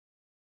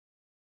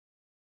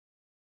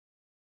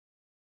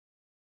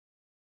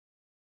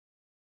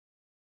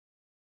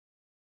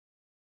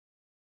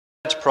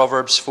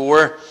Proverbs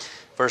 4,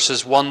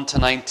 verses 1 to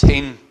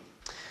 19.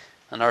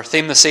 And our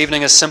theme this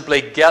evening is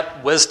simply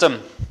get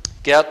wisdom.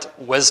 Get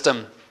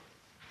wisdom.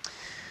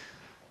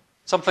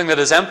 Something that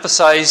is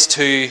emphasized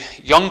to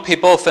young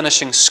people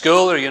finishing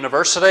school or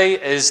university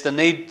is the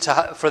need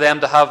for them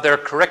to have their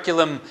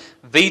curriculum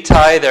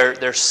vitae,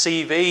 their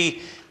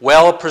CV,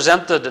 well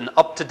presented and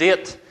up to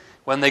date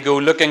when they go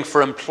looking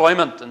for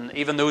employment. And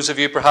even those of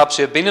you perhaps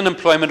who have been in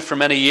employment for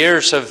many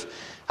years have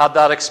had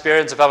that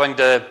experience of having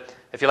to,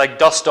 if you like,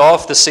 dust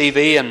off the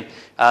CV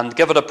and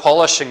give it a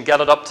polish and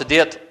get it up to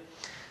date.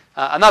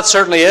 And that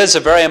certainly is a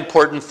very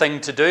important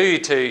thing to do,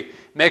 to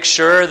make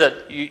sure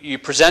that you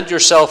present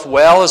yourself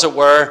well, as it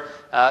were,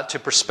 to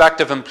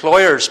prospective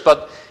employers.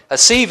 But a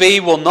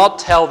CV will not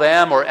tell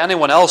them or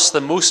anyone else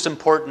the most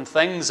important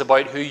things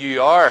about who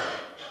you are.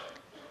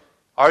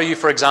 Are you,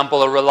 for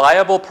example, a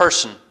reliable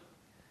person?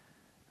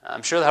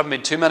 I'm sure there haven't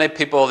been too many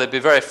people, they'd be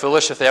very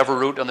foolish if they ever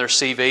wrote on their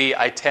CV,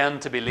 I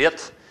tend to be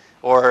late,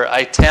 or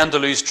I tend to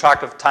lose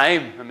track of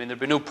time. I mean, there'd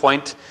be no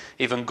point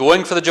even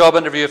going for the job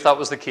interview if that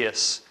was the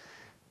case.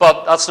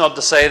 But that's not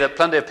to say that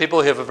plenty of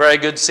people who have a very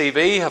good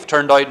CV have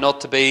turned out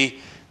not to be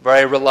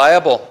very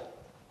reliable.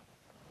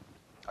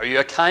 Are you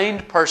a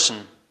kind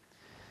person?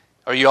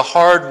 Are you a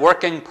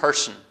hard-working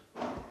person?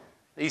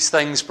 These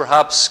things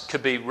perhaps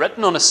could be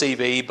written on a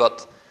CV,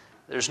 but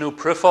there's no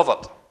proof of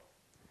it.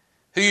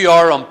 Who you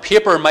are on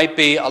paper might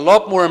be a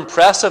lot more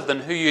impressive than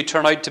who you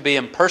turn out to be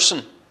in person.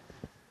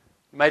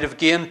 You might have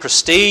gained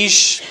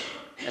prestige,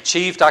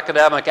 achieved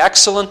academic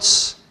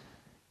excellence,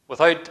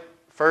 without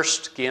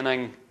first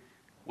gaining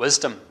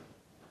wisdom.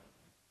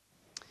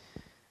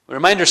 We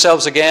remind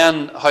ourselves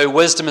again how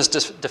wisdom is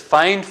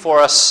defined for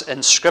us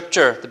in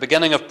Scripture, the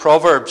beginning of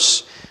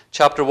Proverbs,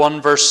 chapter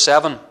 1, verse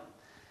 7.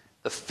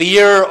 The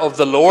fear of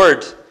the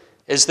Lord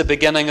is the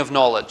beginning of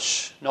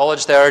knowledge.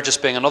 Knowledge there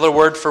just being another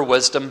word for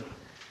wisdom.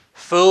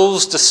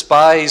 Fools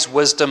despise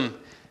wisdom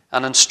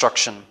and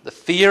instruction. The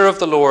fear of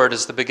the Lord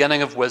is the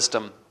beginning of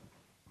wisdom.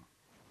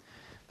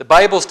 The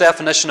Bible's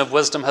definition of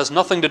wisdom has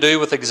nothing to do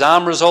with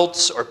exam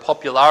results or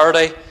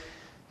popularity.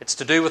 It's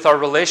to do with our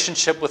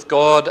relationship with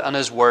God and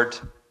His Word.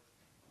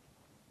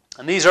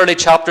 And these early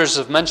chapters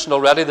I've mentioned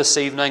already this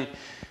evening,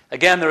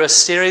 again, there are a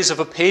series of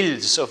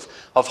appeals, of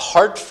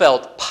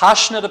heartfelt,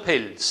 passionate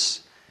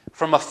appeals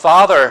from a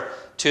father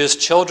to his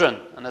children.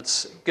 And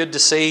it's good to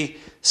see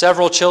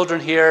several children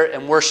here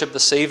in worship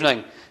this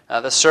evening.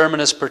 The sermon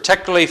is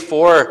particularly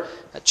for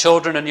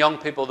children and young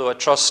people, though I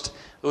trust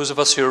those of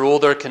us who are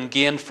older can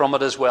gain from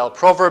it as well.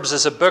 Proverbs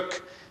is a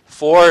book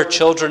for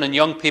children and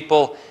young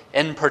people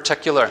in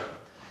particular.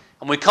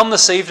 And we come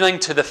this evening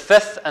to the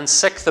fifth and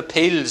sixth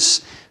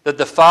appeals that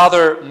the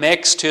father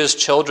makes to his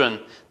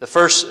children. The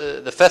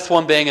fifth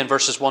one being in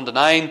verses 1 to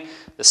 9,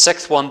 the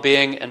sixth one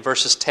being in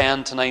verses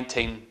 10 to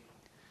 19.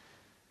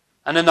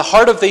 And in the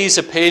heart of these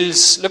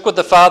appeals, look what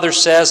the father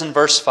says in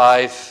verse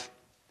 5.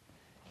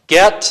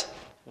 Get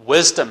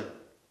wisdom.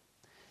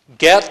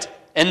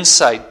 Get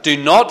insight.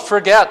 Do not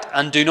forget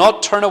and do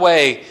not turn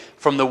away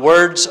from the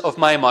words of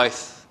my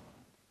mouth.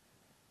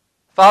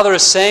 Father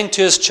is saying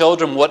to his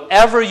children,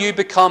 whatever you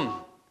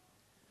become,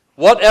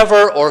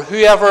 whatever or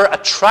whoever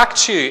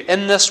attracts you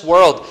in this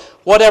world,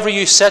 whatever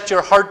you set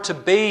your heart to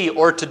be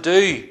or to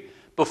do,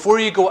 before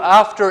you go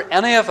after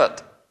any of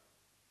it,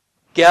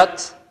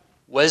 get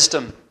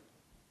wisdom.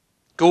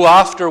 Go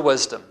after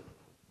wisdom.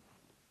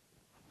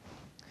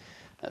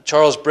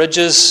 Charles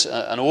Bridges,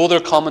 an older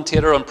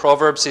commentator on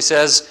Proverbs, he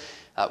says,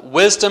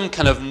 wisdom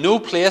can have no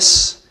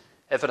place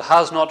if it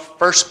has not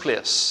first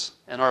place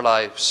in our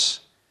lives.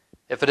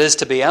 If it is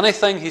to be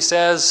anything, he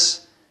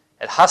says,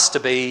 it has to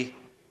be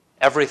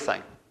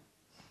everything.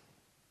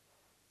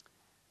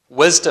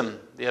 Wisdom,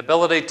 the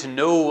ability to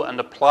know and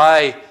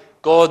apply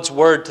God's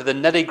word to the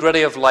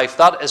nitty-gritty of life,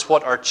 that is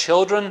what our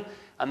children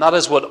and that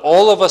is what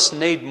all of us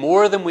need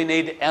more than we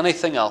need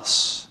anything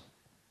else.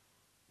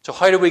 So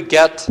how do we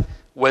get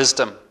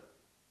wisdom?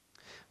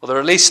 Well, there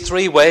are at least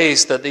three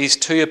ways that these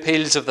two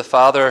appeals of the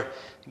Father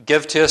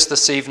give to us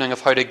this evening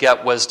of how to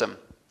get wisdom.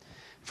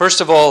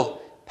 First of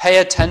all, pay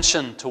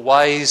attention to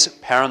wise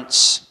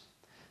parents.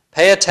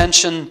 Pay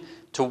attention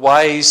to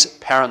wise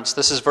parents.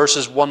 This is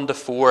verses 1 to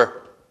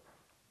 4.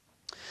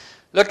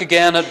 Look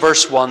again at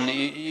verse 1.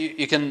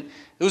 You can,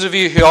 those of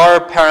you who are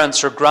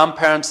parents or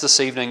grandparents this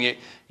evening,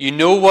 you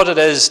know what it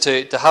is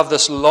to have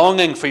this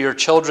longing for your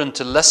children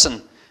to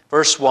listen.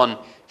 Verse 1,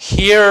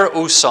 hear,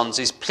 O sons.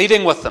 He's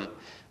pleading with them.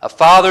 A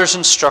father's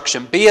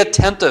instruction. Be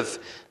attentive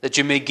that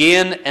you may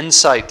gain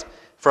insight,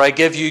 for I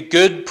give you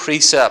good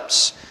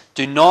precepts.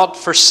 Do not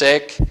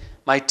forsake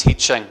my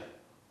teaching.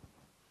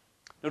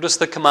 Notice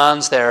the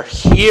commands there.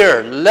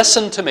 Hear,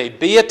 listen to me,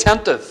 be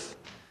attentive.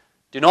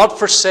 Do not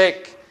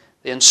forsake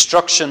the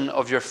instruction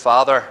of your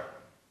father.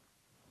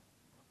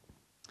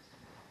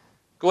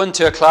 Go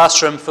into a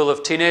classroom full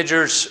of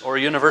teenagers or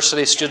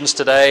university students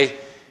today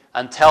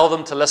and tell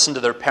them to listen to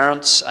their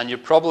parents, and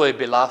you'd probably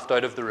be laughed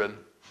out of the room.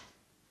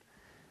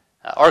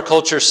 Our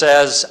culture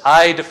says,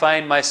 I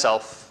define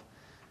myself.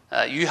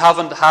 You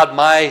haven't had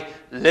my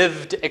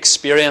lived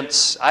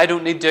experience. I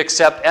don't need to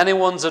accept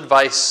anyone's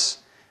advice.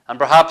 And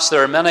perhaps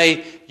there are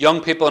many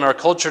young people in our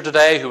culture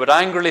today who would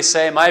angrily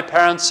say, my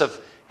parents have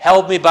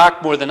held me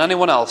back more than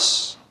anyone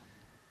else.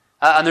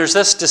 And there's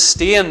this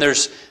disdain,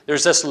 there's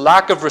this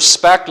lack of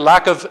respect,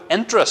 lack of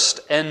interest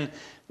in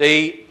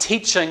the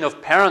teaching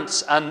of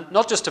parents, and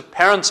not just of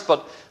parents,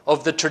 but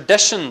of the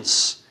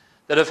traditions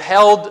that have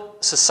held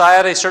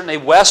society, certainly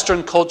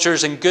Western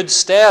cultures, in good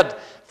stead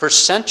for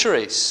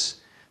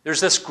centuries. There's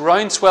this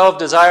groundswell of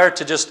desire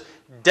to just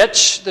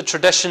ditch the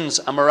traditions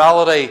and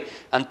morality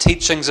and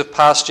teachings of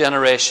past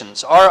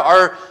generations.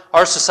 Our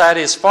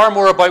society is far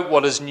more about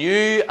what is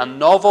new and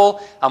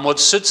novel and what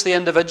suits the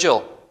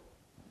individual.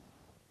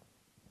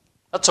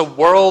 That's a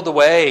world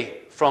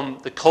away from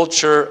the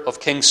culture of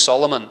King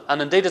Solomon.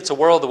 And indeed, it's a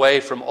world away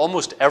from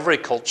almost every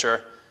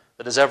culture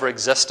that has ever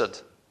existed.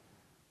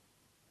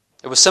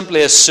 It was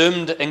simply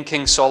assumed in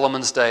King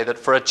Solomon's day that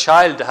for a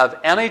child to have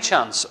any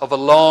chance of a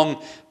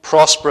long,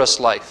 prosperous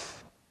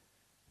life,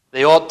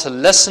 they ought to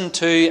listen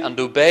to and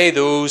obey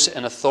those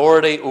in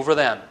authority over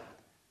them: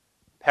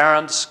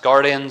 parents,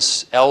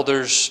 guardians,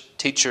 elders,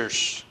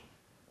 teachers.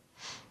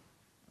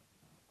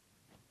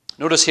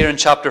 Notice here in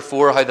chapter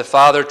 4 how the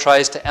father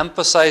tries to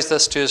emphasize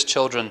this to his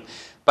children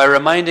by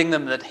reminding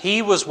them that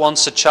he was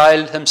once a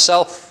child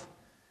himself.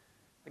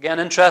 Again,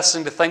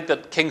 interesting to think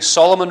that King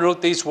Solomon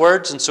wrote these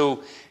words, and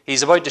so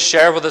he's about to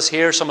share with us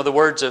here some of the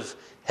words of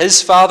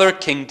his father,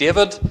 King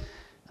David.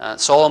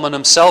 Solomon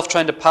himself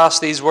trying to pass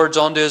these words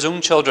on to his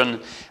own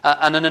children.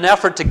 And in an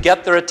effort to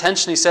get their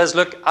attention, he says,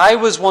 look, I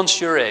was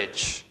once your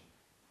age.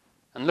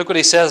 And look what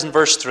he says in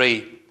verse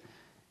 3.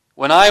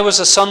 When I was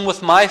a son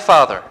with my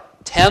father,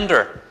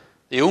 tender,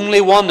 the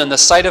only one in the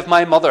sight of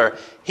my mother,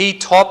 he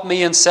taught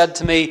me and said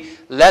to me,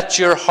 let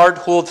your heart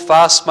hold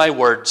fast my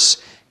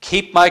words,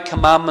 keep my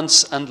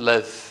commandments and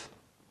live.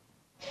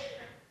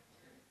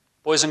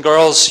 Boys and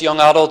girls, young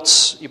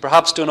adults, you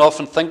perhaps don't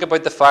often think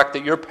about the fact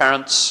that your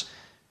parents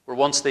were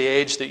once the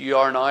age that you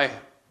are now.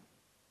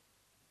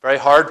 Very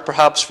hard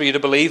perhaps for you to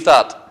believe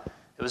that.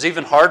 It was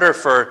even harder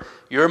for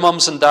your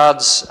mums and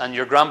dads and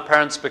your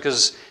grandparents,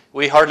 because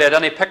we hardly had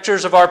any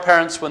pictures of our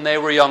parents when they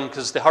were young,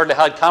 because they hardly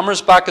had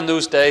cameras back in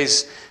those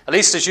days. At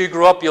least as you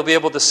grow up, you'll be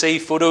able to see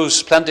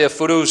photos, plenty of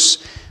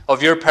photos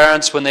of your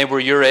parents when they were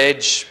your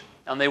age.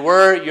 And they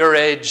were your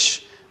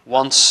age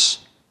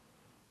once.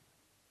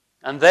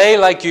 And they,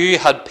 like you,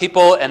 had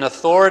people in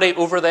authority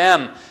over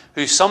them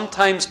who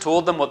sometimes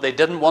told them what they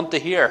didn't want to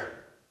hear,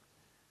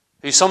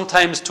 who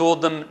sometimes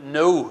told them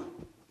no,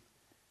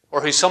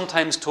 or who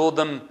sometimes told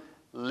them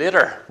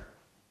later,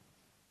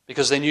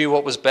 because they knew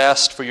what was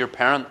best for your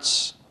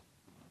parents.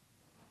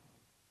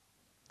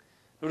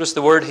 Notice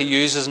the word he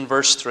uses in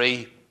verse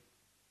 3.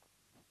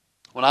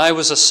 When I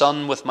was a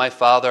son with my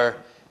father,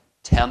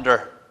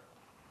 tender.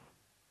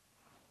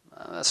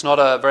 That's not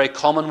a very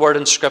common word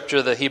in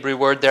Scripture, the Hebrew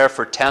word there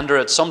for tender.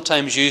 It's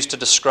sometimes used to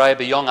describe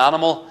a young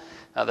animal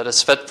that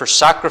is fit for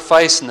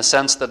sacrifice, in the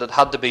sense that it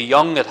had to be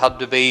young, it had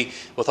to be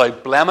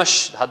without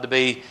blemish, it had to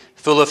be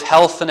full of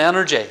health and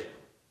energy.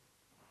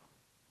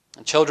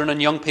 And children and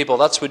young people,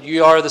 that's what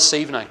you are this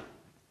evening.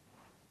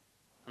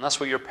 And that's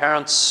what your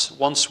parents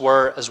once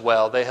were as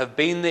well. They have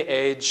been the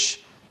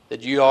age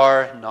that you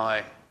are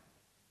now.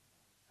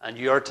 And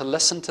you are to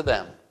listen to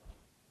them.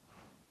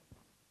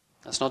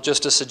 That's not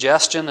just a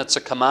suggestion, it's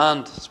a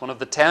command. It's one of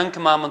the 10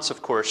 commandments,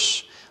 of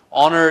course.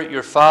 Honor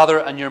your father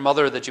and your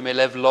mother, that you may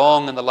live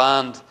long in the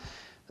land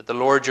that the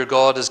Lord your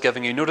God is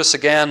giving you. Notice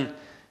again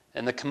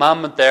in the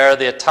commandment there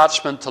the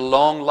attachment to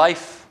long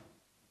life.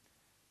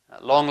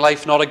 Long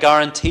life, not a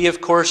guarantee, of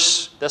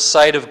course, this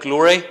side of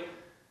glory.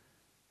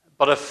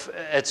 But if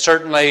it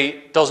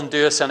certainly doesn't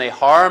do us any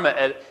harm,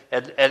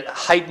 it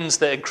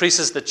heightens,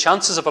 increases the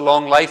chances of a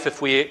long life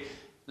if we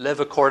live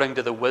according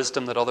to the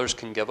wisdom that others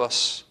can give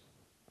us.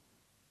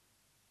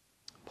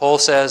 Paul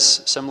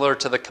says, similar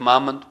to the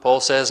commandment,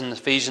 Paul says in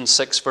Ephesians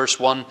 6 verse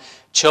 1,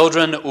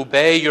 children,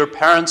 obey your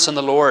parents in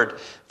the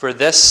Lord, for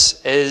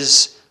this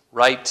is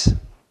right.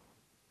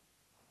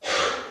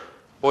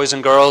 Boys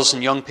and girls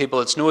and young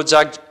people, it's no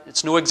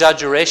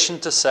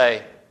exaggeration to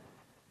say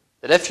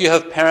that if you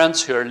have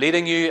parents who are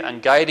leading you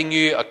and guiding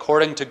you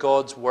according to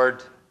God's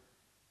word,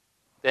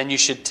 then you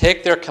should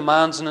take their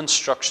commands and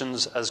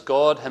instructions as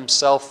God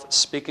himself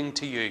speaking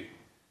to you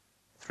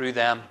through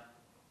them.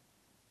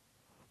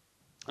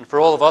 And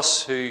for all of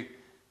us who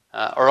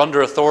are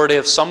under authority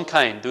of some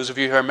kind, those of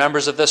you who are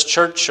members of this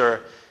church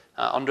or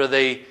under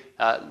the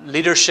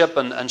leadership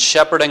and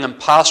shepherding and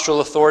pastoral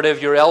authority of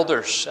your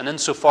elders, and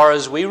insofar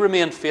as we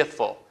remain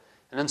faithful,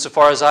 and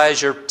insofar as I,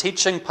 as your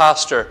teaching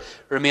pastor,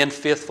 remain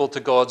faithful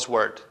to God's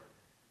word,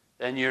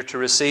 then you're to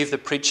receive the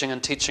preaching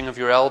and teaching of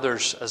your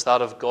elders as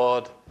that of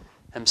God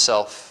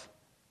himself.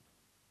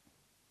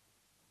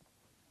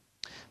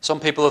 Some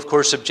people, of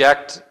course,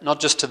 object not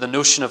just to the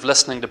notion of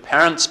listening to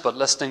parents, but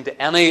listening to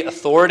any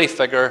authority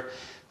figure.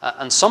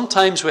 And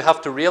sometimes we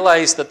have to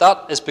realize that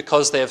that is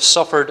because they have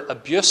suffered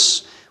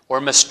abuse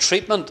or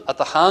mistreatment at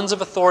the hands of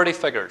authority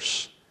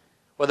figures,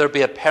 whether it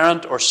be a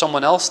parent or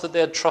someone else that they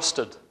had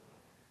trusted.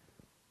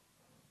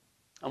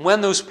 And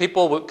when those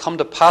people would come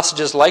to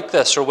passages like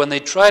this, or when they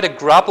try to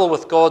grapple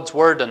with God's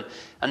word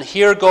and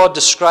hear God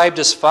described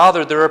as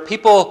Father, there are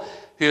people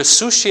who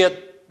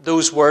associate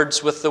those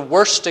words with the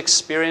worst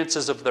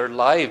experiences of their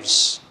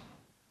lives.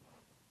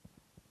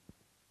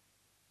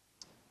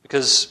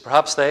 Because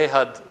perhaps they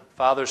had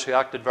fathers who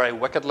acted very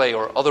wickedly,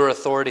 or other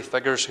authority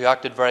figures who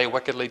acted very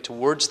wickedly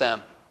towards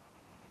them.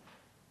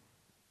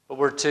 But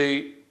we're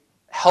to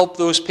help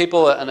those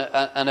people,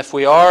 and if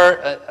we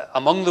are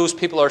among those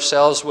people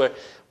ourselves,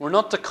 we're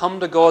not to come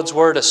to God's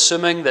word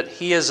assuming that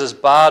He is as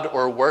bad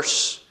or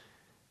worse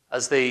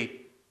as the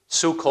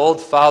so-called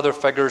father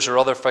figures or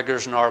other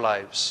figures in our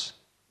lives.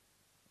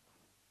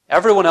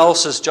 Everyone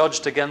else is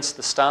judged against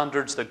the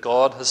standards that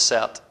God has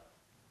set.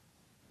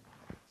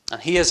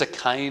 And He is a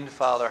kind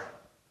Father.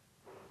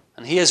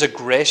 And He is a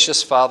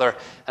gracious Father.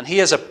 And He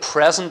is a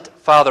present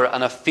Father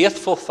and a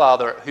faithful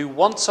Father who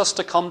wants us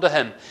to come to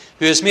Him,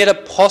 who has made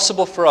it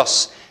possible for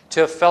us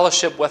to have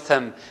fellowship with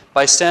Him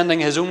by sending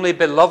His only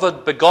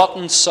beloved,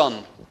 begotten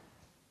Son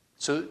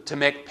to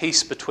make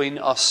peace between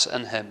us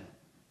and Him.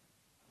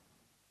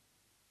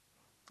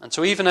 And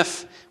so even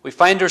if we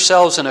find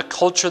ourselves in a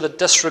culture that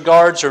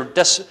disregards or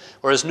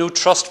has no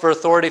trust for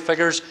authority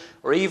figures,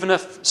 or even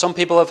if some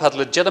people have had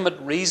legitimate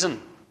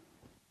reason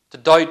to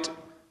doubt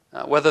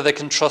whether they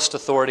can trust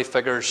authority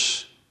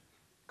figures,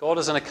 God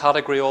is in a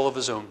category all of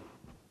His own.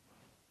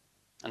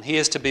 And He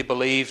is to be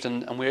believed,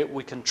 and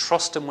we can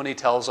trust Him when He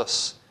tells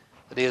us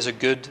that He is a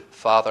good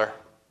Father.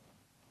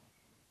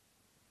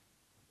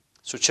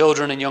 So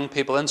children and young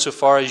people,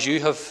 insofar as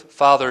you have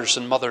fathers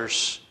and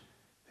mothers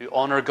who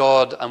honor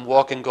God and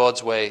walk in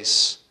God's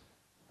ways,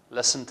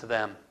 listen to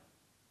them.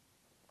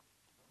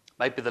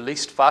 Might be the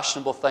least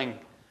fashionable thing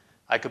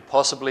I could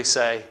possibly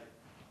say,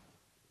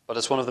 but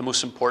it's one of the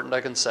most important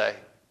I can say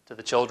to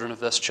the children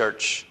of this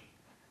church.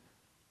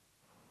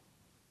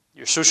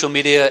 Your social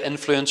media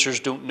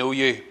influencers don't know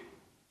you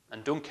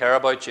and don't care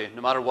about you,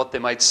 no matter what they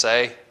might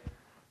say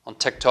on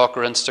TikTok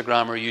or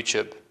Instagram or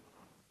YouTube.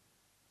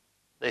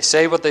 They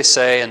say what they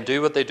say and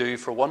do what they do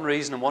for one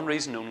reason and one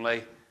reason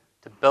only: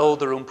 to build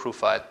their own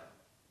profile,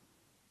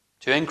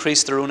 to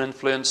increase their own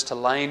influence, to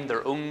line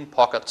their own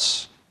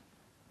pockets.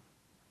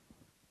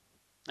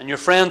 And your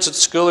friends at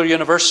school or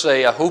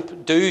university, I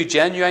hope, do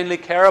genuinely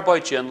care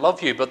about you and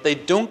love you, but they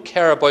don't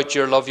care about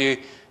you or love you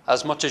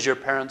as much as your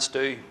parents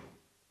do.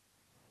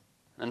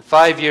 In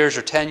 5 years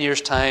or 10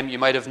 years' time, you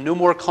might have no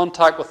more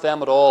contact with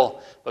them at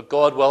all, but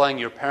God willing,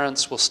 your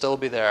parents will still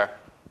be there.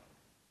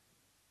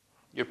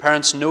 Your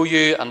parents know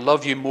you and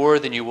love you more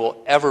than you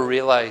will ever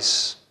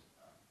realize.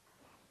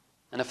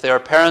 And if they are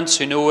parents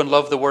who know and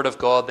love the Word of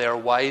God, they are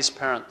wise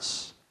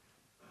parents.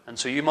 And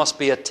so you must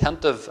be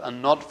attentive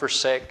and not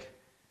forsake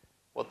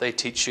what they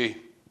teach you.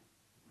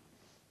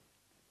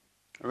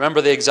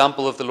 Remember the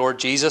example of the Lord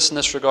Jesus in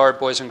this regard,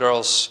 boys and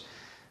girls.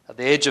 At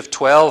the age of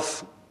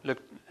 12,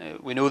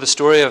 we know the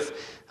story of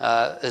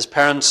his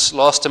parents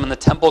lost him in the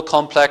temple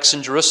complex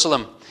in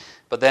Jerusalem.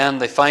 But then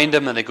they find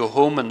him and they go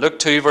home. And Luke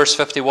 2 verse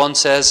 51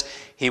 says,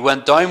 "He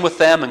went down with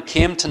them and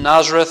came to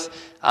Nazareth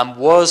and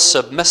was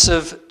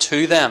submissive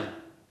to them."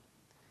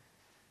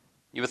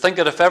 You would think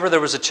that if ever there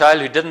was a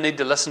child who didn't need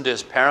to listen to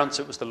his parents,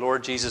 it was the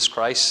Lord Jesus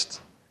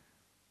Christ.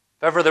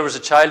 If ever there was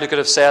a child who could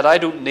have said, "I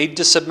don't need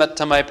to submit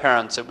to my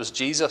parents," it was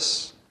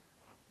Jesus.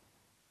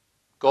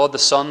 God the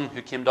Son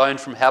who came down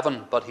from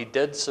heaven, but He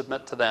did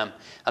submit to them.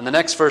 And the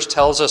next verse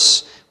tells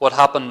us what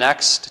happened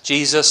next.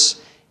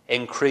 Jesus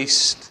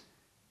increased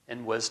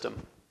in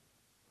wisdom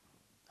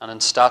and in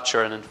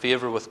stature and in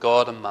favor with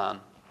God and man.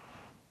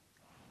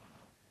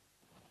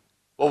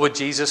 What would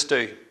Jesus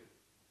do?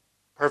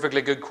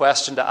 Perfectly good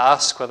question to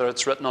ask, whether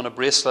it's written on a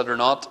bracelet or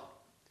not.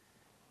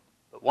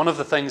 But one of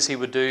the things He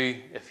would do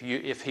if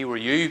He were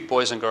you,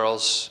 boys and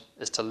girls,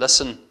 is to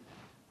listen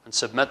and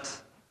submit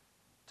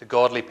to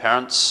godly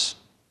parents.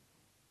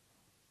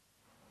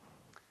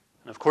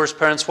 And of course,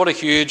 parents, what a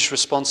huge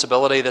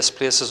responsibility this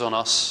places on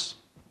us.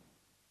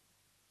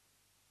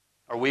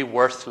 Are we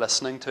worth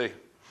listening to?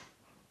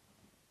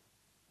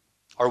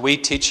 Are we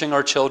teaching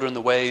our children the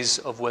ways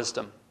of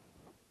wisdom?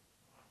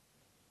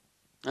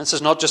 And this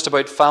is not just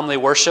about family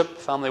worship.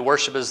 Family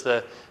worship is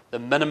the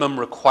minimum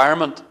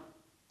requirement.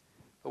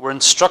 But we're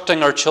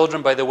instructing our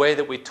children by the way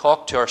that we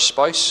talk to our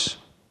spouse.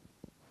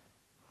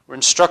 We're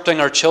instructing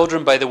our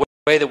children by the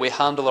way that we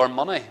handle our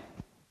money.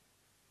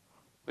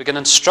 We can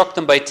instruct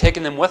them by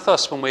taking them with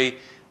us when we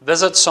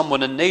visit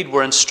someone in need.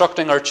 We're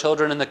instructing our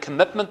children in the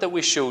commitment that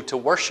we show to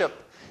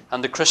worship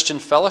and to Christian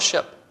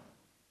fellowship.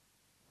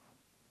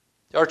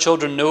 Our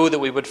children know that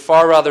we would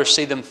far rather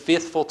see them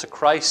faithful to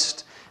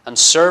Christ and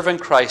serving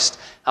Christ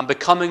and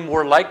becoming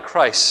more like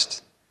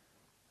Christ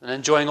than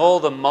enjoying all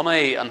the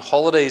money and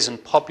holidays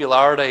and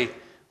popularity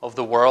of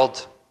the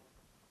world.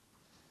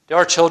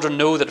 Our children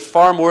know that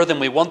far more than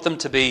we want them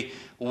to be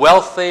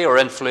wealthy or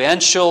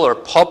influential or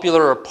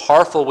popular or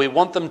powerful, we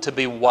want them to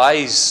be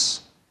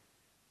wise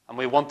and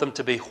we want them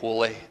to be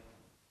holy.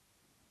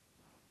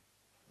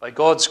 By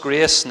God's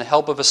grace and the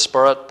help of His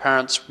Spirit,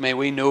 parents, may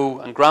we know,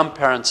 and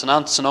grandparents and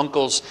aunts and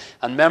uncles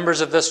and members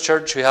of this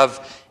church who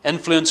have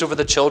influence over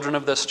the children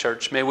of this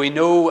church, may we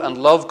know and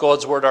love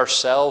God's Word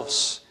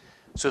ourselves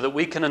so that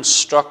we can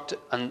instruct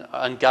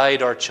and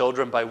guide our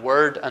children by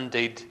word and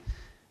deed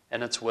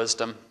in its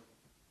wisdom.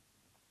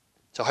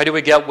 So how do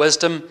we get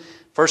wisdom?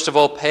 First of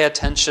all, pay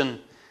attention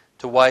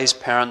to wise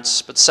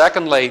parents. But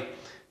secondly,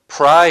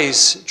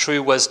 prize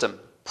true wisdom.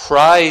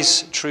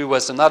 Prize true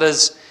wisdom. That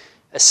is,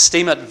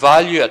 esteem it,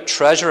 value it,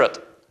 treasure it.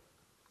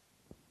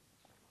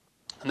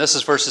 And this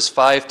is verses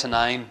 5 to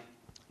 9.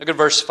 Look at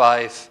verse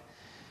 5.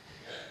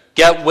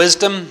 Get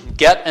wisdom,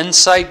 get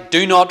insight,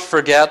 do not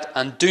forget,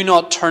 and do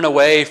not turn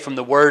away from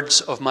the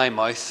words of my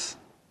mouth.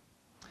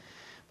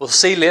 We'll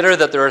see later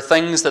that there are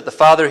things that the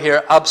Father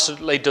here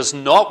absolutely does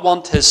not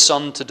want His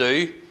Son to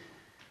do.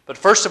 But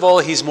first of all,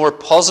 He's more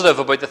positive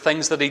about the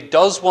things that He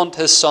does want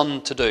His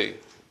Son to do.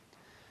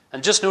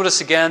 And just notice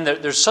again,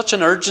 there's such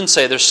an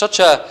urgency, there's such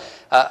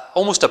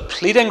almost a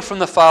pleading from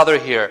the Father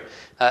here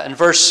in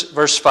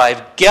verse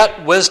 5.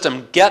 Get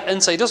wisdom, get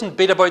insight. He doesn't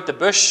beat about the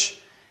bush.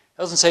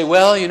 He doesn't say,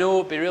 well, you know, it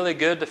would be really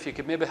good if you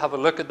could maybe have a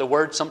look at the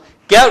word.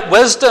 Get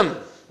wisdom,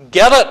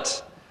 get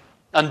it,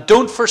 and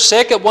don't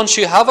forsake it once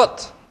you have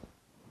it.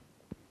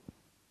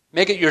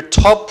 Make it your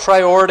top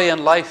priority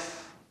in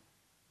life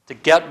to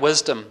get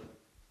wisdom.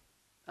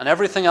 And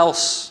everything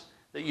else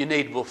that you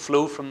need will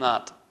flow from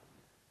that.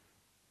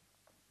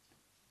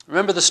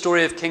 Remember the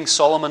story of King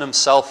Solomon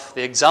himself,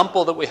 the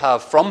example that we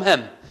have from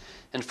him.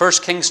 In 1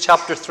 Kings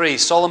chapter 3,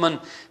 Solomon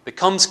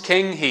becomes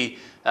king.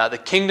 The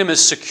kingdom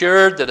is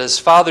secured that his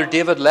father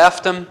David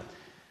left him.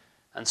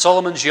 And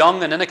Solomon's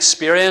young and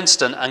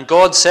inexperienced. And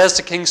God says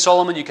to King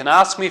Solomon, you can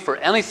ask me for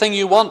anything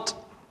you want.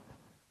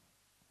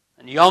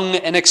 And young,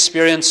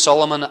 inexperienced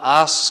Solomon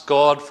asks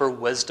God for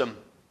wisdom.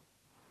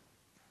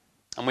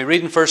 And we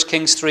read in 1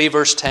 Kings 3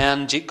 verse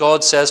 10,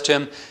 God says to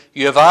him,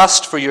 you have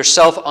asked for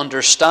yourself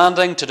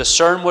understanding to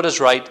discern what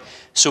is right.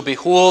 So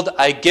behold,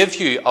 I give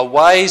you a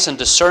wise and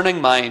discerning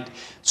mind,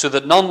 so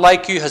that none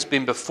like you has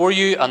been before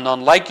you, and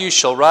none like you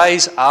shall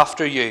rise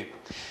after you.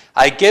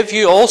 I give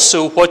you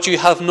also what you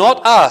have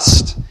not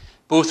asked,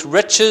 both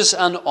riches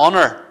and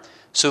honor,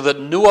 so that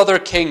no other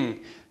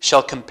king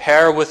shall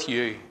compare with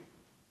you.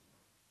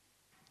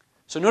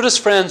 So notice,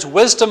 friends,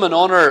 wealth and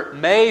honor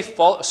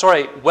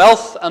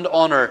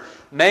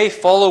may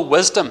follow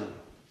wisdom.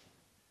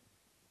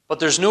 But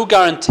there's no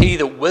guarantee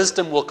that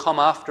wisdom will come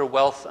after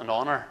wealth and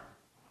honor.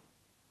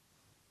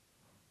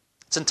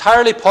 It's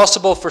entirely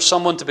possible for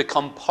someone to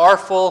become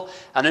powerful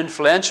and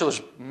influential.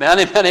 There's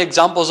many, many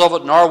examples of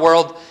it in our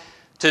world,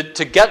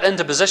 to get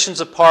into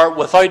positions of power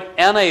without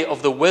any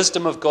of the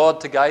wisdom of God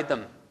to guide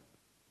them.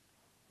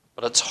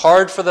 But it's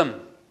hard for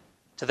them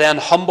to then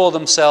humble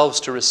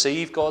themselves to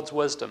receive God's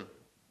wisdom.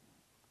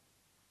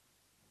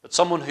 But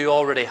someone who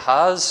already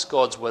has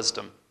God's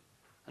wisdom,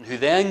 and who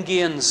then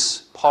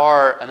gains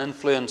power and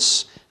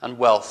influence and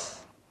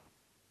wealth,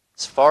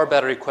 is far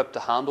better equipped to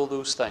handle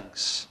those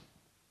things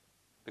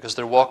because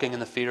they're walking in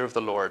the fear of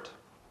the Lord.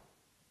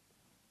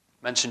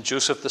 I mentioned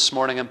Joseph this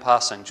morning in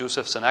passing.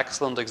 Joseph's an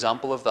excellent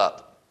example of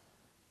that.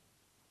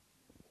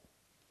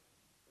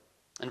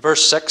 In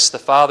verse 6, the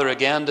Father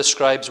again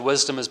describes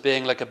wisdom as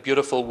being like a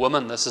beautiful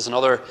woman. This is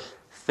another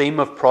theme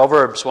of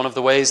Proverbs, one of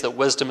the ways that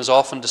wisdom is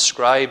often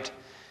described.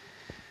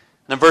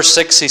 And in verse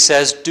 6 he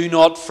says, do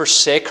not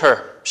forsake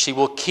her. She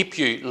will keep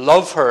you.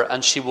 Love her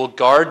and she will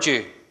guard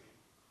you.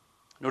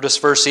 Notice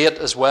verse 8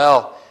 as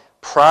well.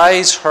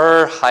 Prize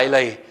her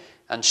highly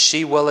and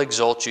she will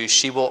exalt you.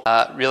 She will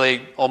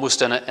really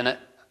almost in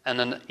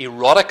an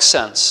erotic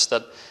sense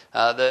that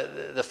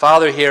the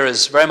Father here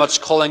is very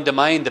much calling to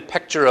mind the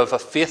picture of a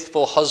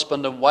faithful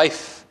husband and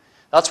wife.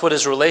 That's what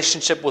his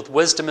relationship with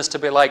wisdom is to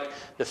be like,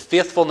 the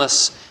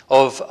faithfulness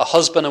of a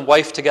husband and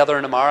wife together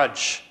in a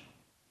marriage.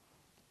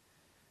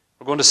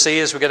 We're going to see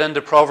as we get into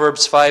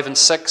Proverbs 5 and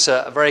 6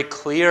 a very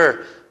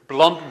clear,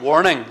 blunt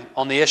warning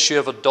on the issue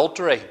of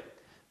adultery.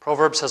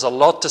 Proverbs has a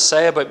lot to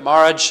say about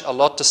marriage, a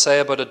lot to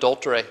say about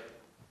adultery.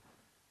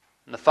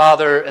 And the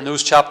Father in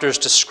those chapters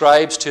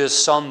describes to his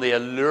Son the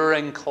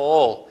alluring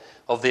call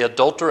of the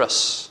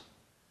adulteress.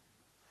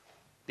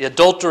 The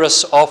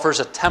adulteress offers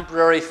a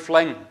temporary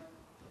fling,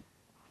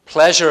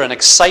 pleasure and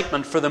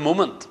excitement for the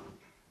moment,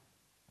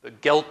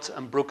 but guilt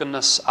and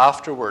brokenness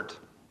afterward.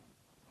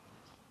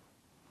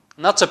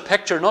 And that's a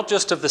picture not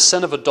just of the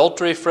sin of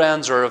adultery,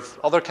 friends, or of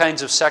other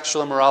kinds of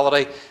sexual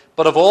immorality,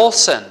 but of all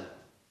sin.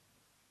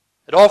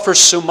 It offers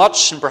so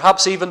much and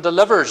perhaps even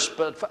delivers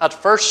at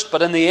first,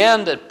 but in the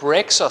end it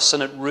breaks us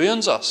and it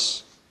ruins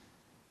us.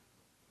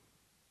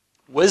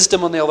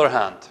 Wisdom, on the other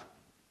hand,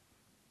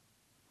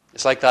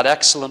 is like that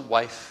excellent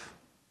wife,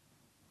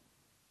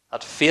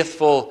 that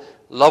faithful,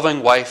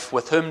 loving wife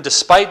with whom,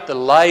 despite the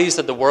lies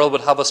that the world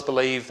would have us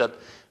believe that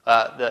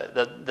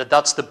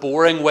that's the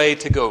boring way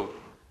to go,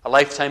 a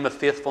lifetime of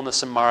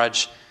faithfulness in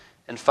marriage.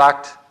 In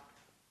fact,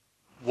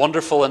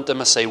 wonderful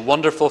intimacy,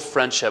 wonderful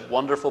friendship,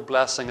 wonderful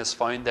blessing is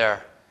found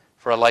there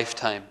for a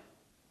lifetime.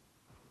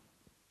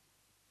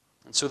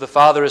 And so the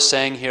Father is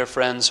saying here,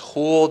 friends,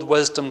 hold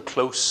wisdom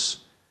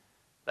close,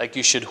 like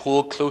you should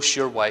hold close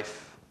your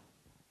wife.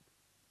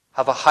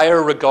 Have a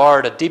higher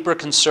regard, a deeper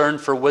concern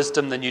for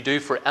wisdom than you do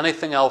for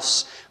anything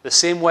else. The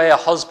same way a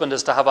husband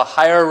is to have a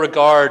higher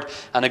regard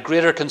and a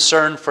greater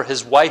concern for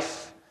his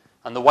wife,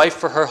 and the wife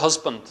for her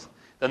husband,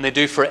 than they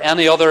do for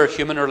any other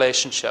human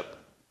relationship.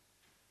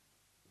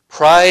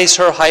 Prize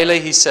her highly,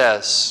 he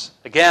says.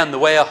 Again, the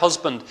way a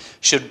husband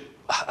should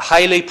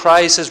highly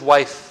prize his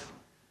wife.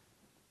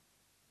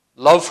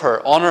 Love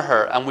her, honor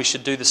her, and we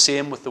should do the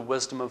same with the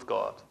wisdom of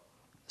God,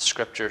 the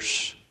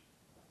Scriptures.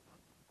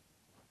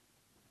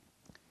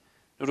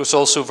 Notice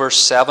also verse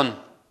 7.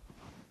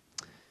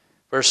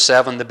 Verse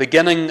 7, the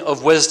beginning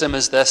of wisdom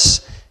is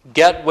this: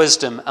 get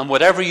wisdom, and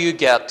whatever you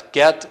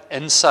get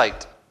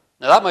insight.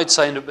 Now that might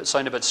sound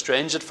a bit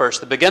strange at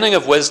first. The beginning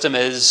of wisdom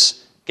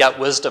is get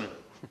wisdom.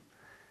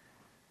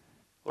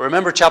 Well,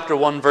 remember chapter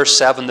 1, verse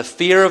 7, the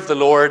fear of the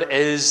Lord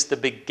is the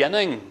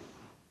beginning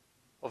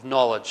of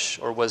knowledge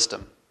or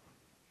wisdom.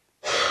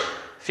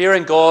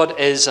 Fearing God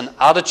is an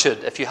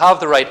attitude. If you have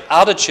the right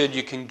attitude,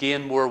 you can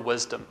gain more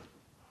wisdom.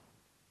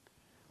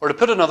 Or to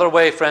put it another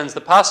way, friends,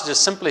 the passage is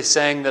simply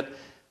saying that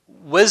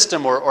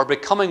wisdom or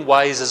becoming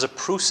wise is a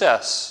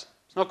process.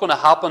 It's not going to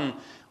happen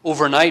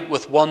overnight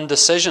with one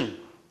decision.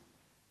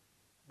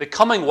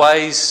 Becoming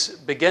wise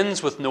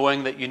begins with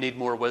knowing that you need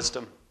more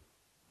wisdom.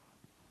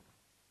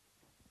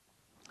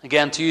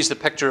 Again, to use the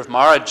picture of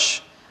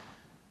marriage,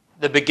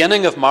 the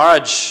beginning of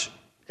marriage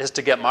is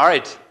to get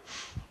married.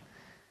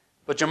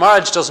 But your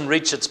marriage doesn't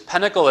reach its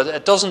pinnacle.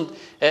 It doesn't.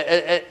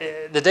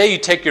 The day you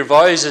take your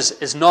vows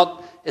is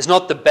not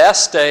the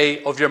best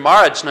day of your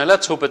marriage. Now,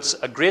 let's hope it's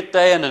a great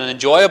day and an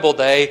enjoyable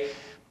day.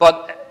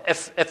 But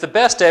if the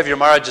best day of your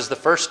marriage is the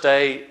first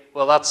day,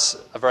 well, that's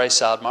a very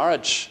sad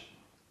marriage.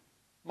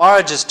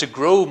 Marriage is to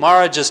grow.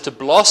 Marriage is to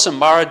blossom.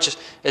 Marriage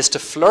is to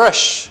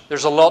flourish.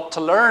 There's a lot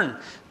to learn.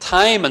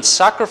 Time and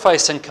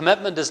sacrifice and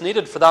commitment is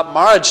needed for that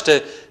marriage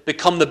to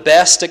become the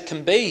best it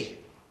can be.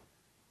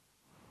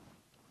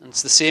 And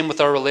it's the same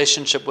with our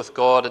relationship with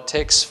God. It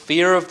takes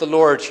fear of the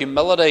Lord,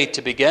 humility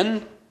to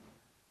begin,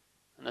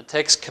 and it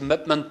takes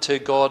commitment to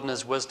God and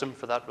His wisdom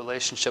for that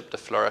relationship to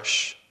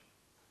flourish.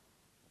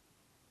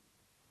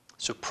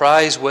 So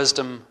prize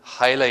wisdom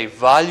highly,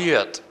 value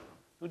it.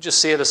 Don't just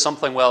see it as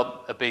something,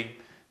 well, it'd be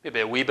maybe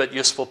a wee bit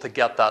useful to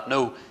get that.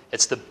 No,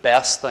 it's the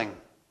best thing.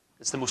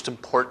 It's the most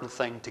important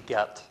thing to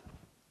get.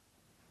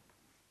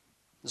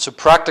 So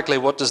practically,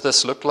 what does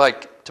this look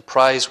like to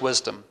prize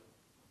wisdom?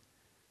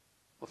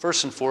 Well,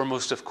 first and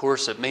foremost, of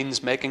course, it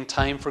means making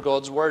time for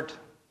God's Word.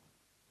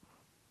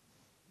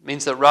 It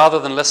means that rather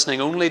than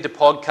listening only to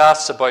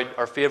podcasts about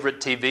our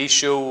favourite TV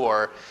show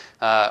or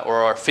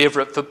our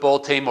favourite football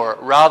team, or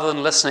rather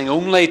than listening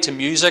only to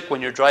music when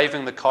you're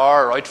driving the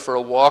car or out for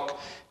a walk,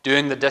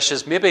 doing the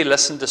dishes, maybe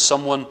listen to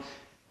someone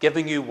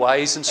giving you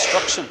wise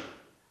instruction.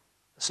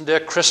 Listen to a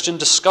Christian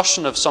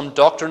discussion of some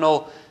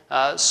doctrinal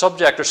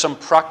subject or some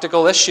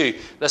practical issue.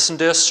 Listen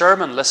to a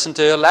sermon. Listen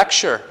to a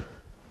lecture.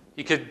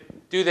 You could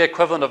do the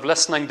equivalent of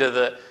listening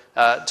to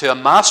a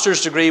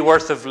master's degree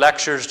worth of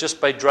lectures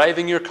just by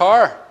driving your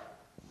car.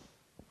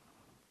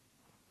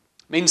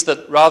 It means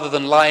that rather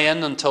than lie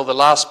in until the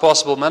last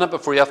possible minute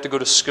before you have to go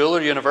to school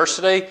or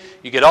university,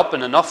 you get up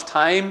in enough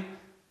time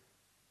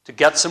to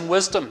get some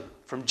wisdom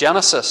from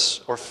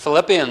Genesis or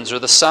Philippians or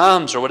the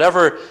Psalms or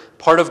whatever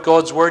part of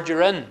God's Word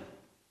you're in.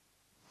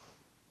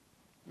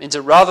 It means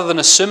that rather than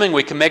assuming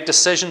we can make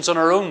decisions on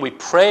our own, we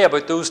pray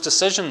about those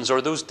decisions or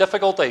those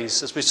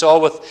difficulties, as we saw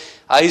with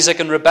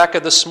Isaac and Rebekah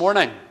this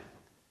morning.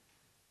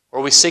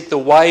 Or we seek the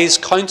wise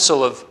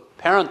counsel of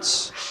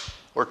parents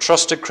or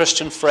trusted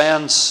Christian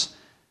friends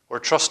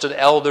or trusted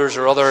elders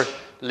or other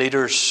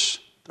leaders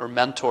or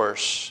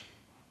mentors.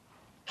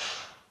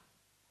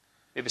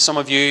 Maybe some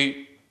of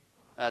you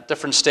at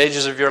different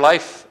stages of your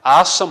life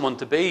ask someone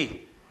to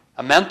be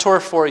a mentor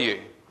for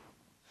you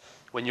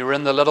when you were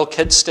in the little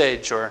kid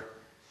stage, or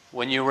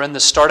when you were in the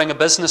starting a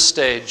business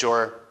stage,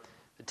 or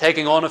the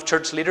taking on of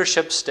church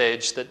leadership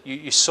stage, that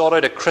you sought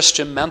out a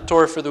Christian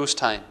mentor for those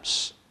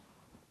times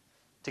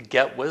to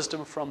get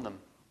wisdom from them.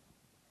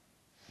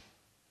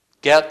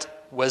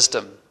 Get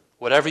wisdom.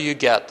 Whatever you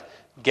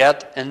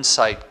get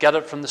insight. Get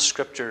it from the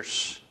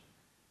Scriptures.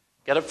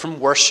 Get it from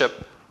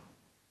worship.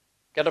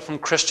 Get it from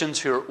Christians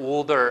who are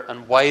older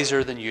and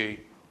wiser than you.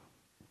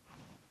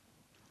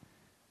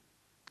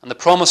 And the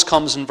promise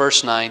comes in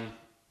verse 9.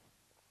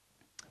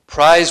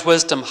 Prize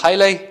wisdom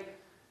highly,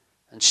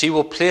 and she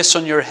will place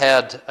on your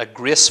head a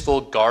graceful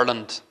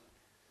garland.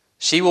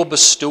 She will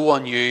bestow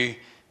on you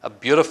a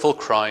beautiful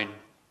crown. It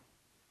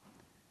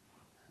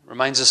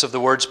reminds us of the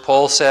words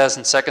Paul says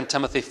in 2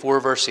 Timothy 4,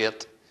 verse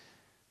 8.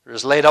 There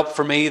is laid up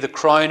for me the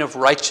crown of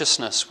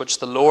righteousness, which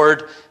the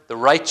Lord, the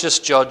righteous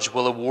judge,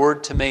 will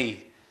award to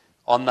me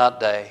on that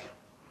day.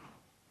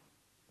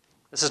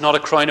 This is not a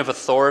crown of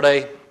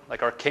authority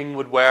like our king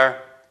would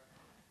wear.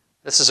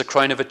 This is a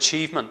crown of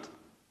achievement.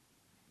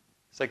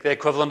 It's like the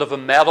equivalent of a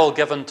medal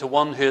given to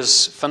one who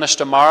has finished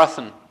a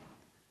marathon,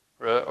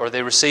 or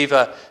they receive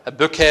a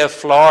bouquet of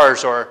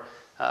flowers, or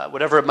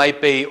whatever it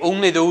might be,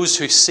 only those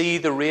who see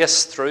the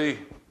race through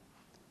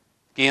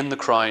gain the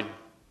crown.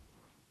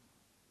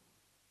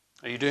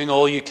 Are you doing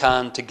all you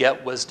can to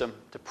get wisdom,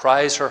 to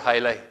prize her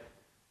highly,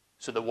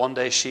 so that one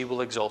day she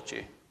will exalt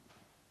you?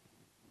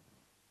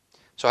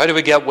 So how do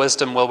we get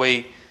wisdom? Well,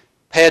 we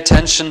pay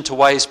attention to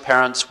wise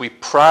parents. We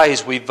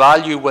prize, we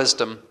value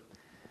wisdom.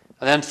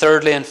 And then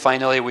thirdly and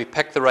finally, we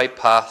pick the right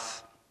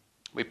path.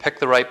 We pick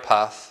the right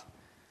path.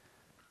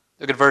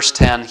 Look at verse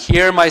 10.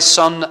 Hear, my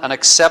son, and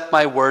accept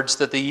my words,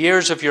 that the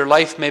years of your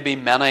life may be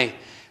many.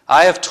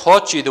 I have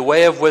taught you the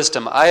way of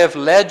wisdom. I have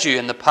led you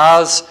in the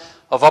paths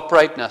of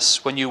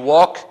uprightness. When you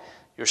walk,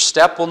 your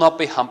step will not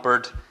be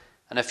hampered,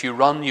 and if you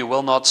run, you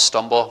will not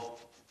stumble.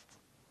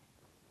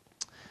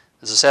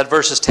 As I said,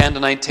 verses 10 to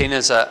 19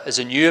 is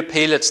a new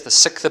appeal. It's the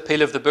 6th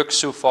appeal of the book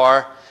so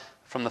far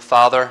from the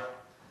Father.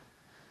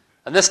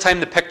 And this time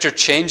the picture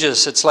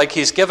changes. It's like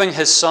he's giving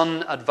his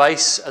son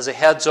advice as he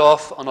heads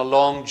off on a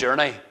long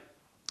journey.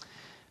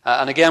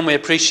 And again, we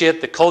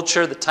appreciate the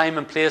culture, the time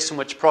and place in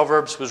which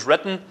Proverbs was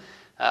written,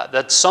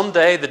 that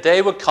someday the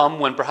day would come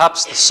when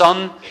perhaps the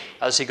son,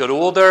 as he got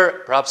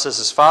older, perhaps as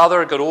his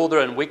father got older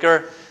and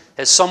weaker,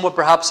 his son would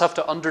perhaps have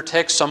to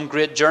undertake some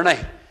great journey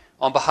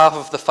on behalf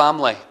of the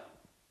family.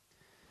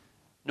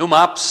 No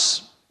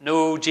maps,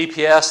 no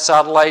GPS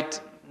satellite,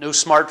 no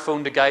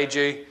smartphone to guide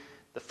you.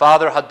 The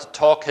father had to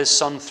talk his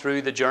son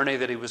through the journey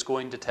that he was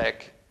going to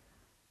take,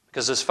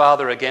 because his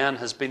father, again,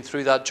 has been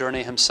through that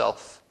journey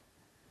himself.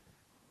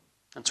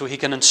 And so he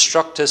can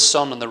instruct his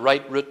son on the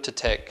right route to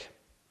take.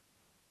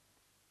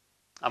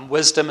 And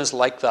wisdom is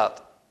like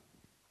that.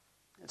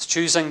 It's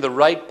choosing the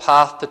right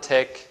path to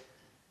take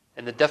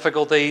in the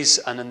difficulties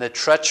and in the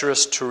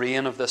treacherous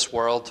terrain of this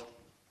world.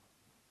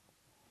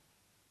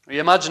 You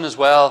imagine as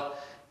well, I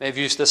may have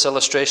used this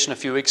illustration a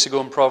few weeks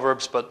ago in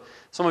Proverbs, but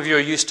some of you are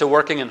used to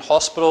working in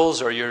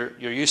hospitals, or you're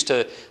used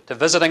to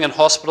visiting in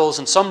hospitals,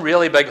 and some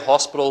really big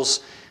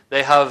hospitals,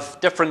 they have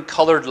different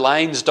coloured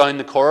lines down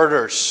the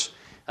corridors.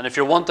 And if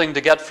you're wanting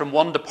to get from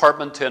one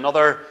department to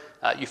another,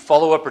 you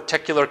follow a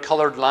particular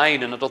coloured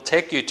line, and it'll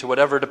take you to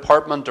whatever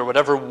department or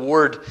whatever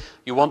ward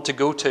you want to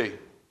go to.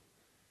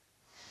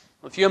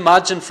 If you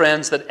imagine,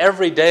 friends, that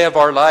every day of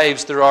our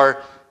lives there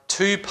are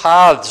two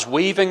paths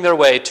weaving their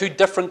way, two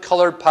different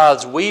coloured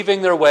paths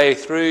weaving their way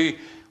through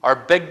our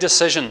big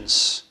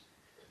decisions,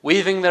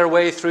 weaving their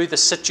way through the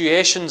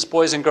situations,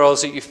 boys and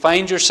girls, that you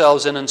find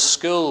yourselves in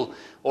school,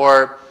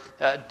 or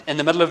in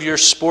the middle of your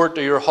sport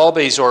or your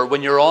hobbies, or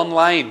when you're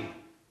online.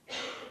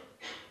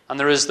 And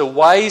there is the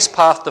wise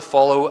path to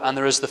follow, and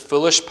there is the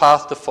foolish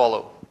path to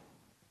follow.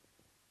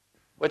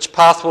 Which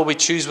path will we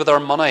choose with our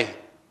money?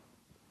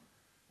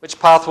 Which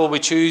path will we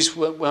choose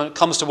when it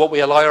comes to what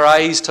we allow our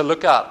eyes to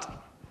look at?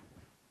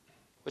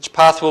 Which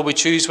path will we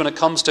choose when it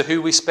comes to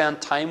who we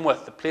spend time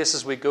with, the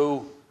places we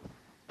go,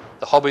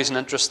 the hobbies and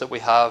interests that we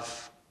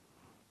have?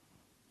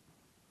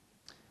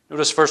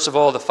 Notice, first of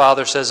all, the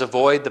Father says,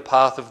 avoid the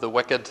path of the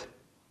wicked.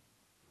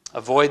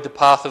 Avoid the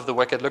path of the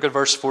wicked. Look at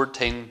verse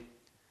 14.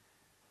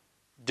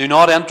 Do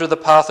not enter the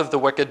path of the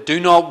wicked. Do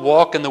not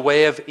walk in the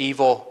way of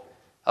evil.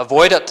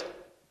 Avoid it.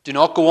 Do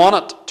not go on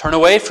it. Turn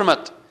away from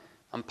it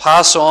and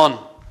pass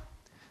on.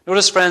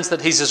 Notice, friends,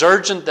 that he's as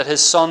urgent that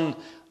his son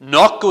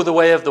not go the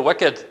way of the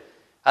wicked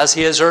as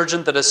he is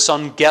urgent that his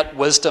son get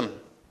wisdom.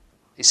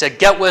 He said,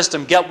 get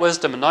wisdom,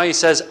 and now he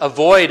says,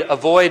 avoid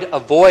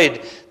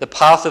the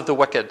path of the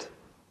wicked.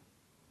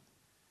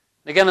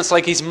 And again, it's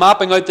like he's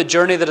mapping out the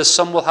journey that his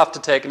son will have to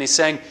take, and he's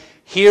saying,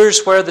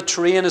 here's where the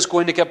terrain is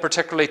going to get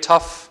particularly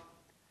tough.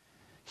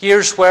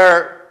 Here's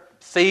where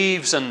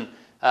thieves and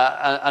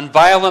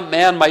violent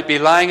men might be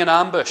lying in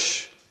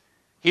ambush.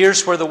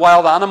 Here's where the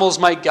wild animals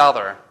might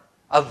gather.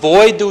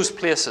 Avoid those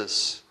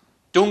places.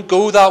 Don't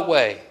go that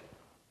way.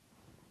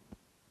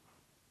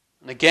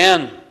 And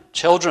again,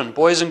 children,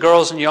 boys and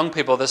girls and young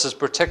people, this is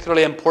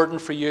particularly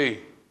important for you.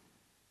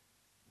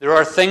 There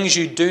are things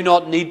you do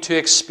not need to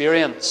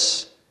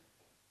experience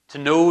to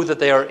know that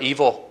they are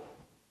evil,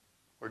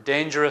 or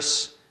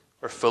dangerous,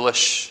 or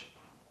foolish.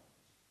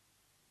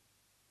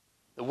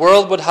 The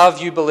world would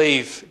have you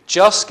believe,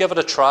 just give it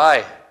a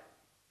try.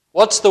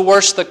 What's the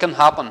worst that can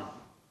happen?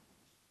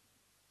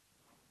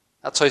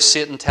 That's how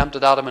Satan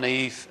tempted Adam and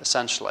Eve,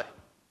 essentially.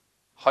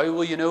 How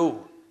will you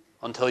know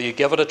until you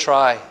give it a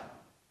try?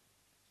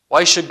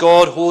 Why should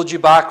God hold you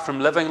back from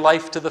living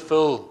life to the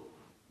full?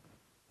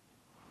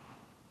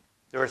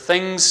 There are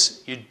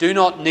things you do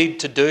not need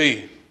to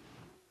do,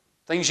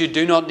 things you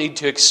do not need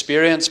to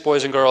experience,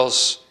 boys and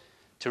girls,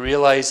 to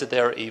realize that they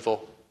are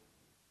evil.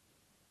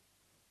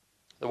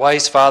 The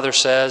wise father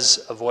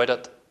says, avoid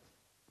it.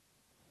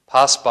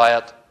 Pass by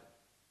it.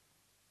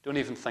 Don't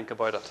even think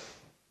about it.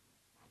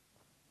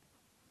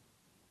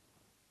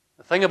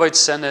 The thing about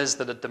sin is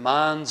that it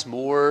demands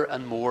more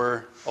and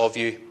more of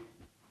you.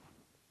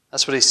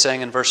 That's what he's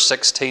saying in verse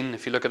 16,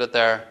 if you look at it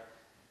there.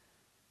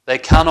 They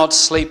cannot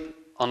sleep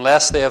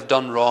unless they have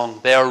done wrong.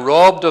 They are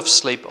robbed of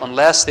sleep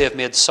unless they have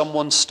made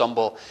someone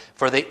stumble.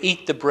 For they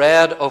eat the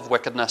bread of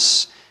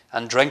wickedness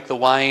and drink the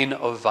wine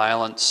of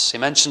violence. He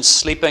mentions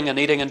sleeping and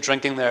eating and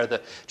drinking there,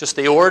 just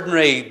the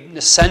ordinary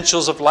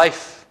essentials of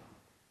life.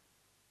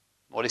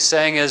 What he's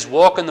saying is,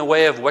 walk in the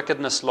way of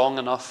wickedness long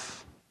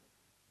enough,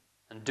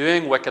 and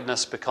doing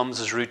wickedness becomes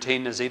as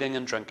routine as eating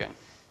and drinking.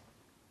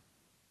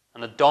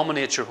 And it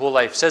dominates your whole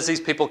life. It says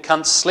these people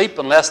can't sleep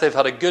unless they've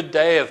had a good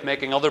day of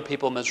making other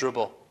people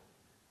miserable.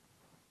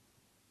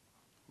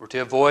 We're to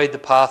avoid the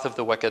path of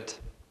the wicked.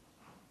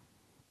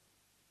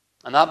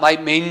 And that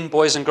might mean,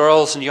 boys and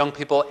girls and young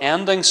people,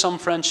 ending some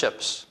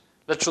friendships,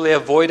 literally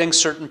avoiding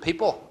certain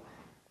people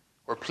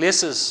or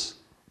places,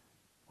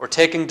 or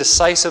taking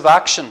decisive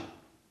action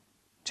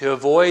to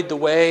avoid the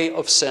way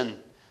of sin.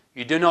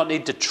 You do not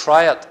need to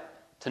try it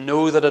to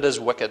know that it is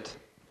wicked.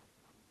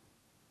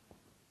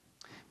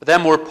 But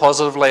then more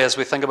positively, as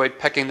we think about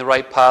picking the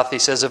right path, he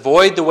says,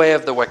 avoid the way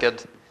of the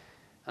wicked.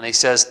 And he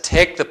says,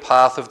 take the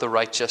path of the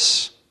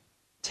righteous.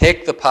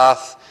 Take the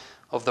path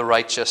of the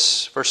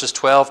righteous. Verses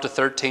 12 to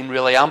 13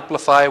 really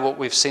amplify what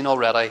we've seen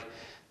already.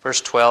 Verse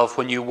 12,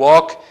 when you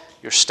walk,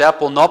 your step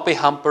will not be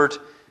hampered,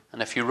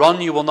 and if you run,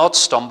 you will not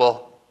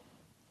stumble.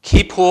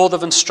 Keep hold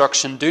of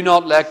instruction, do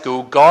not let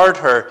go. Guard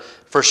her,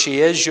 for she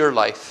is your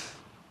life.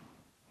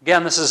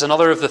 Again, this is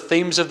another of the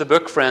themes of the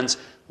book, friends.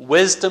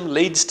 Wisdom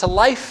leads to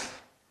life.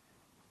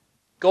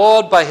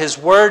 God by his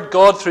word,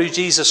 God through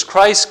Jesus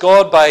Christ,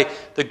 God by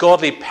the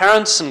godly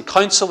parents and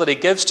counsel that he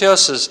gives to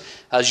us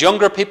as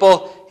younger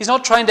people. He's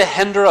not trying to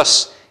hinder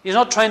us. He's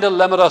not trying to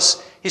limit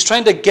us. He's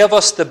trying to give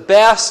us the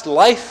best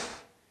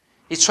life.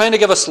 He's trying to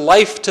give us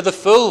life to the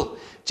full.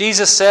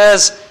 Jesus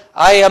says,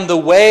 I am the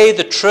way,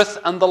 the truth,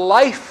 and the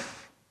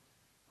life.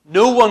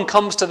 No one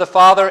comes to the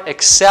Father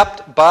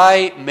except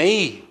by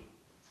me.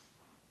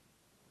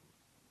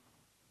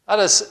 That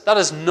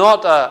is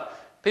not a...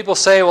 People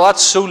say, well,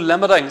 that's so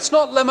limiting. It's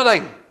not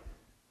limiting.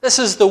 This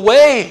is the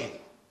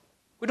way.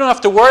 We don't have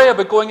to worry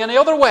about going any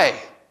other way.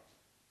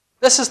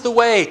 This is the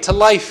way to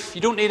life. You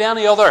don't need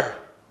any other.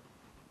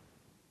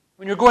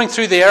 When you're going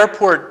through the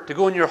airport to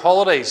go on your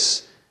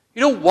holidays,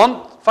 you don't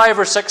want 5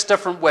 or 6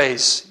 different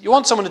ways. You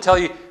want someone to tell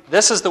you,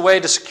 this is the way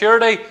to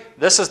security,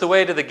 this is the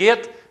way to the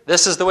gate,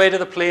 this is the way to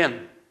the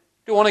plane.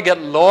 You don't want to get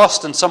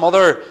lost in some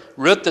other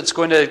route that's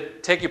going to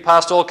take you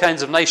past all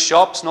kinds of nice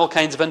shops and all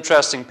kinds of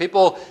interesting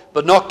people,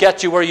 but not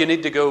get you where you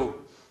need to go.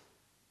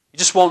 You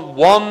just want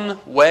one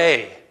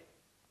way.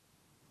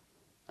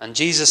 And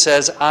Jesus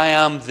says, I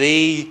am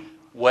the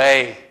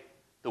way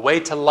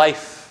to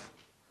life,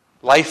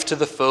 life to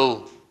the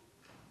full.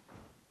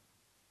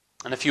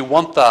 And if you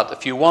want that,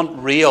 if you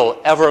want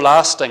real,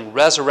 everlasting,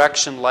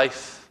 resurrection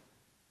life,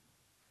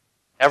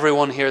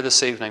 everyone here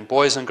this evening,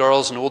 boys and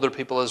girls and older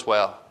people as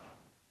well,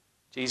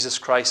 Jesus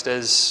Christ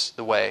is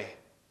the way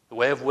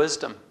of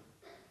wisdom.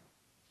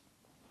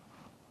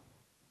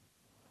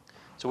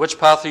 So which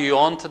path are you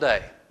on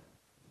today?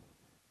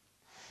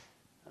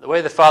 The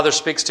way the Father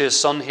speaks to his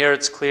Son here,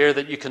 it's clear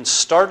that you can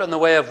start on the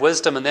way of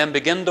wisdom and then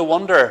begin to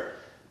wonder,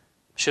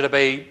 should I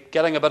be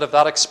getting a bit of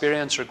that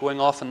experience or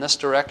going off in this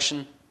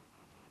direction?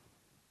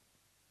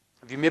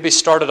 Have you maybe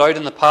started out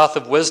in the path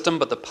of wisdom,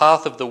 but the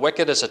path of the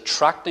wicked is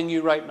attracting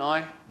you right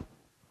now?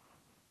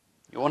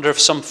 You wonder if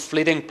some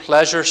fleeting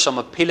pleasure, some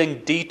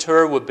appealing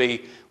detour would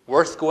be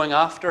worth going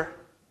after?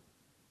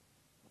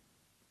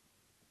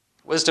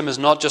 Wisdom is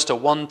not just a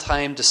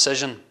one-time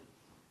decision.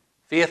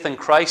 Faith in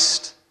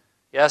Christ,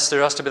 yes,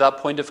 there has to be that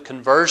point of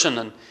conversion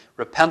and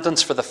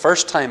repentance for the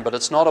first time, but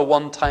it's not a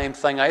one-time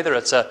thing either.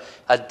 It's a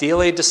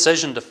daily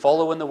decision to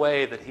follow in the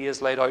way that he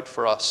has laid out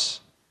for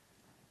us.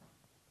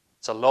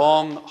 It's a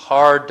long,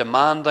 hard,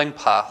 demanding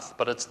path,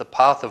 but it's the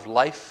path of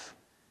life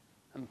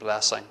and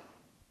blessing.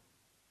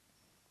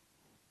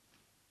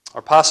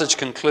 Our passage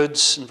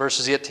concludes in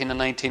verses 18 and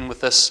 19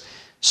 with this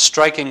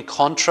striking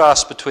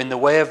contrast between the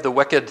way of the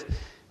wicked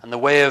and the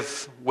way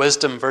of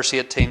wisdom. Verse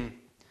 18.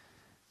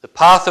 The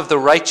path of the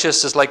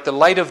righteous is like the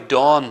light of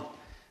dawn,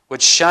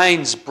 which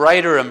shines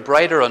brighter and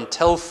brighter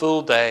until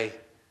full day.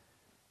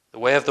 The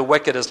way of the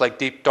wicked is like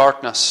deep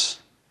darkness.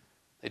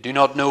 They do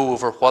not know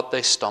over what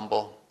they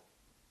stumble.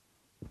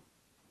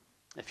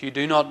 If you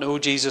do not know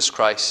Jesus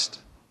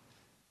Christ,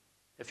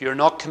 if you're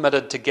not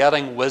committed to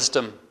getting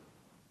wisdom,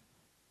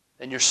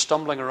 then you're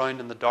stumbling around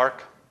in the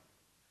dark.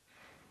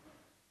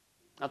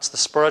 That's the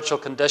spiritual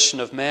condition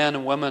of men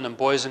and women and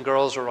boys and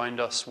girls around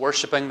us,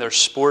 worshipping their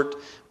sport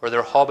or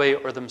their hobby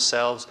or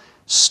themselves,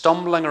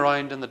 stumbling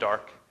around in the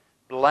dark,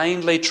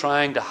 blindly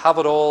trying to have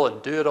it all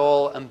and do it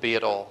all and be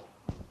it all.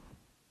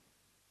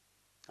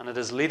 And it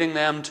is leading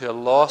them to a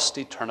lost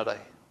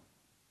eternity,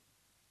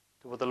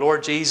 to what the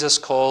Lord Jesus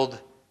called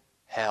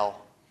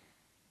hell,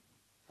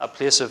 a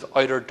place of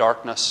outer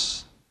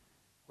darkness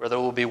where there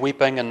will be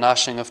weeping and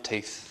gnashing of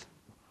teeth.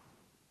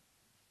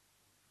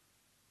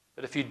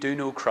 But if you do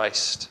know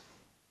Christ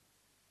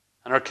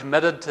and are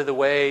committed to the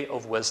way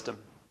of wisdom,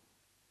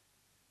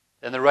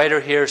 then the writer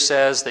here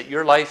says that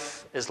your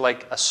life is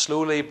like a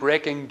slowly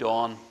breaking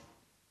dawn.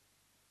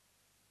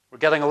 We're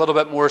getting a little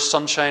bit more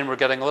sunshine, we're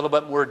getting a little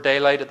bit more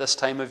daylight at this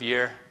time of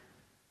year.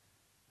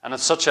 And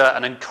it's such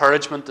an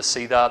encouragement to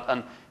see that.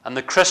 And And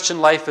the Christian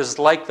life is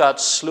like that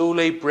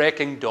slowly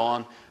breaking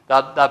dawn,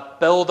 that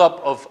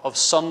build-up of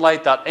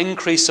sunlight, that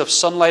increase of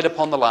sunlight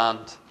upon the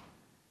land,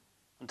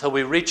 until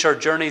we reach our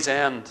journey's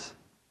end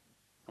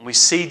and we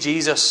see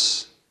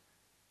Jesus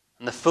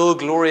and the full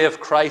glory of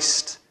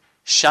Christ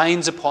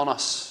shines upon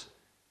us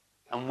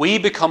and we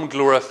become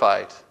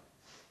glorified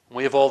and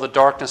we have all the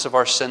darkness of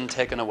our sin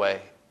taken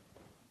away.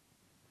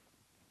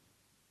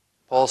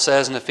 Paul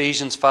says in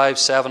Ephesians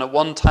 5:7, "At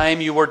one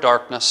time you were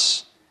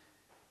darkness,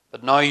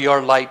 but now you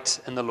are light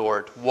in the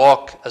Lord.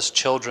 Walk as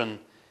children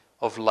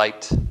of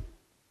light."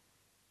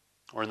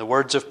 Or in the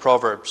words of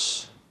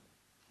Proverbs,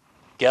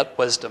 get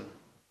wisdom,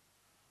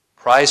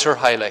 prize her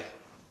highly,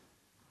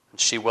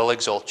 and she will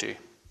exalt you.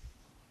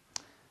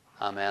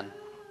 Amen.